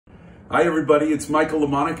Hi everybody, it's Michael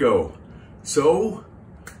Lomonaco. So,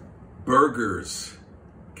 burgers.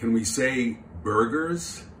 Can we say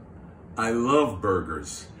burgers? I love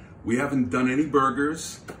burgers. We haven't done any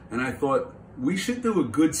burgers, and I thought we should do a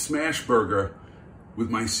good smash burger with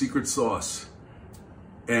my secret sauce.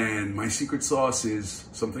 And my secret sauce is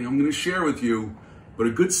something I'm gonna share with you, but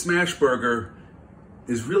a good smash burger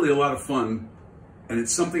is really a lot of fun, and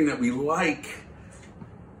it's something that we like,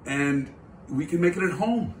 and we can make it at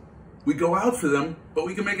home. We go out for them, but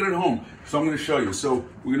we can make it at home. So I'm gonna show you. So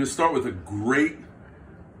we're gonna start with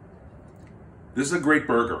this is a great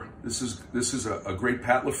burger. This is a great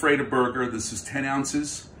Pat LaFreda burger. This is 10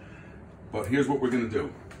 ounces, but here's what we're gonna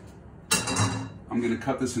do. I'm gonna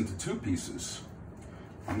cut this into 2 pieces.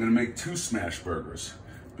 I'm gonna make 2 smash burgers,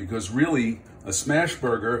 because really a smash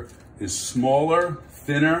burger is smaller,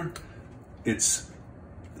 thinner. It's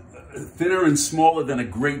thinner and smaller than a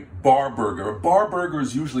great bar burger. A bar burger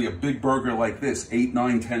is usually a big burger like this, 8,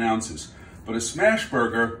 9, 10 ounces. But a smash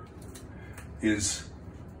burger is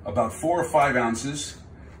about 4 or 5 ounces,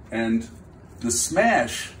 and the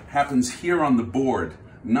smash happens here on the board,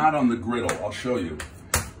 not on the griddle. I'll show you.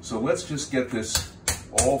 So let's just get this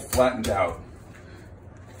all flattened out.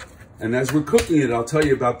 And as we're cooking it, I'll tell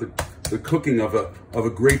you about the cooking of a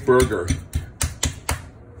great burger.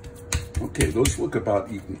 Okay, those look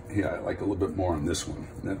about even. Yeah, I like a little bit more on this one.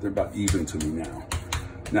 They're about even to me now.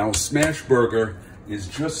 Now, a smash burger is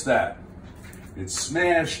just that. It's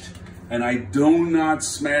smashed, and I do not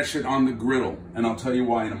smash it on the griddle, and I'll tell you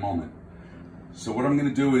why in a moment. So what I'm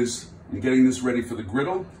gonna do is, I'm getting this ready for the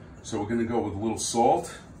griddle, so we're gonna go with a little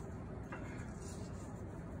salt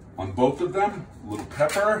on both of them, a little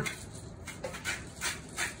pepper,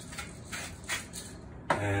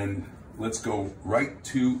 and let's go right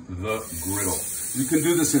to the griddle. You can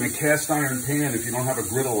do this in a cast iron pan if you don't have a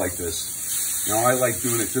griddle like this. Now I like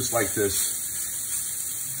doing it just like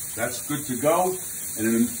this. That's good to go.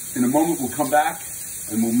 And in a moment we'll come back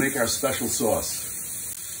and we'll make our special sauce.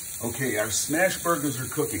 Okay, our smash burgers are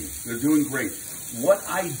cooking. They're doing great. What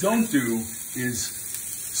I don't do is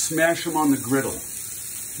smash them on the griddle.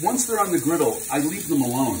 Once they're on the griddle, I leave them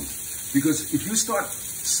alone. Because if you start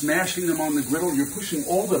smashing them on the griddle, you're pushing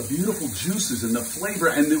all the beautiful juices and the flavor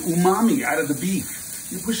and the umami out of the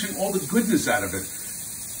beef. You're pushing all the goodness out of it.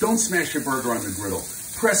 Don't smash your burger on the griddle.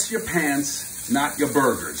 Press your pants, not your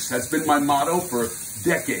burgers. That's been my motto for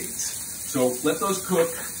decades. So let those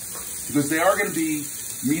cook, because they are going to be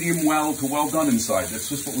medium well to well done inside. That's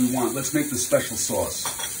just what we want. Let's make the special sauce.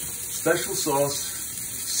 Special sauce,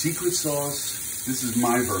 secret sauce. This is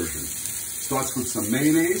my version. Starts with some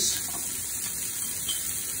mayonnaise,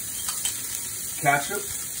 ketchup,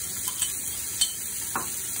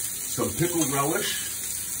 some pickled relish,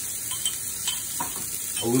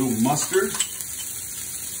 a little mustard,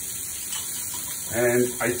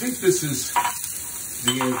 and I think this is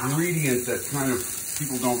the ingredient that kind of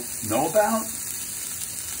people don't know about.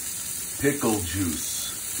 Pickle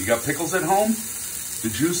juice. You got pickles at home? The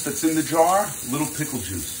juice that's in the jar, little pickle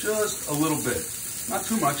juice, just a little bit. Not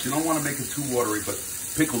too much, you don't want to make it too watery, but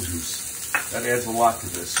pickle juice. That adds a lot to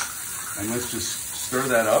this. And let's just stir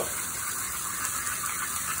that up.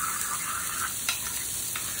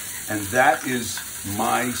 And that is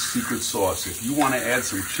my secret sauce. If you want to add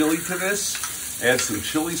some chili to this, add some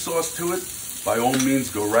chili sauce to it, by all means,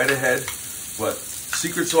 go right ahead. But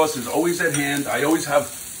secret sauce is always at hand. I always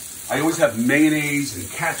have mayonnaise and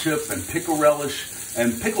ketchup and pickle relish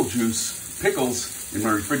and pickle juice, pickles in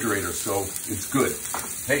my refrigerator, so it's good.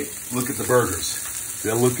 Hey, look at the burgers.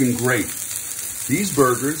 They're looking great. These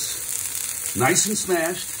burgers, nice and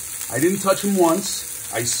smashed. I didn't touch them once.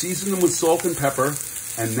 I seasoned them with salt and pepper,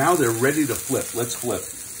 and now they're ready to flip. Let's flip.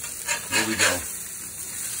 Here we go.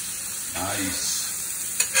 Nice.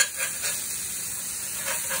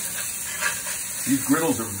 These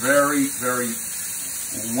griddles are very, very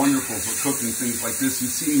wonderful for cooking things like this.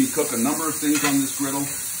 You've seen me cook a number of things on this griddle,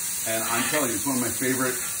 and I'm telling you, it's one of my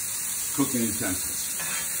favorite cooking utensils.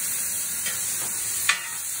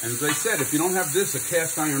 And as I said, if you don't have this, a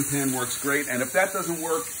cast iron pan works great. And if that doesn't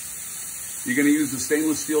work, you're going to use the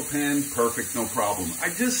stainless steel pan. Perfect, no problem. I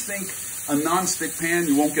just think a non-stick pan,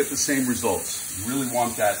 you won't get the same results. You really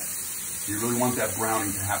want that. You really want that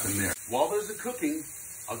browning to happen there. While those are cooking,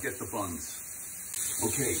 I'll get the buns.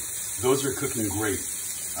 Okay, those are cooking great.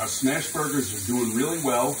 Our smash burgers are doing really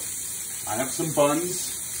well. I have some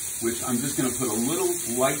buns, which I'm just going to put a little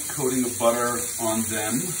light coating of butter on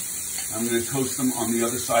them. I'm going to toast them on the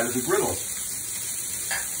other side of the griddle.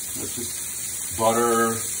 Let's just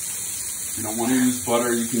butter. If you don't want to use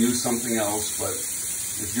butter, you can use something else. But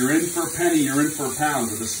if you're in for a penny, you're in for a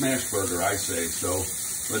pound with a smash burger, I say. So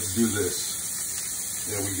Let's do this.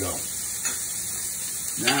 There we go.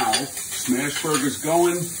 Now, smash burger's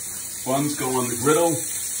going. Buns go on the griddle.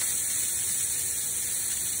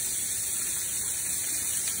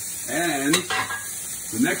 And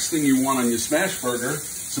the next thing you want on your smash burger,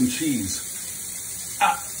 some cheese.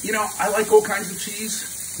 You know, I like all kinds of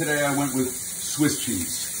cheese. Today I went with Swiss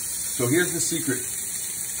cheese. So here's the secret.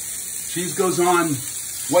 Cheese goes on,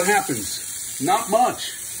 what happens? Not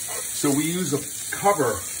much. So we use a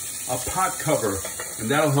cover, a pot cover, and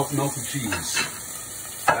that'll help melt the cheese.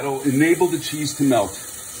 That'll enable the cheese to melt.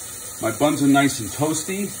 My buns are nice and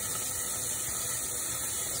toasty.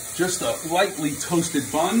 Just a lightly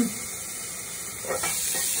toasted bun.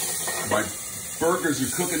 My burgers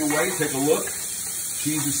are cooking away. Take a look.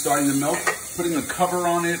 Cheese is starting to melt. Putting a cover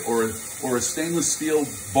on it or a stainless steel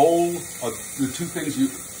bowl are the two things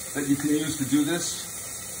that you can use to do this.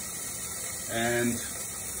 And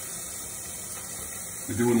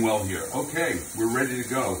we're doing well here. Okay, we're ready to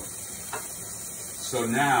go. So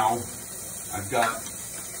now I've got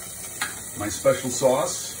my special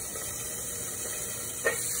sauce.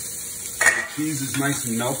 The cheese is nice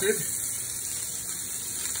and melted.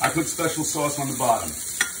 I put special sauce on the bottom.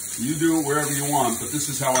 You do it wherever you want, but this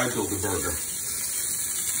is how I build a burger.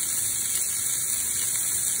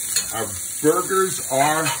 Our burgers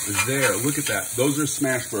are there. Look at that. Those are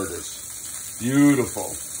smash burgers.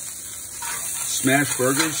 Beautiful. Smash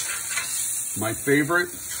burgers, my favorite.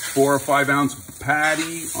 4 or 5 ounce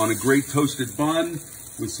patty on a great toasted bun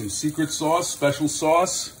with some secret sauce, special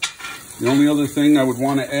sauce. The only other thing I would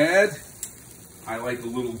want to add, I like a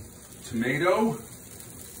little tomato.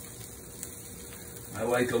 I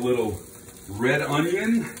like a little red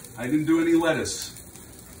onion. I didn't do any lettuce.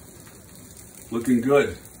 Looking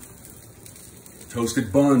good.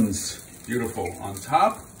 Toasted buns, beautiful. On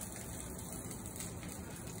top,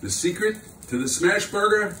 the secret to the smash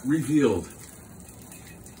burger revealed.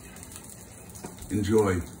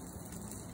 Enjoy.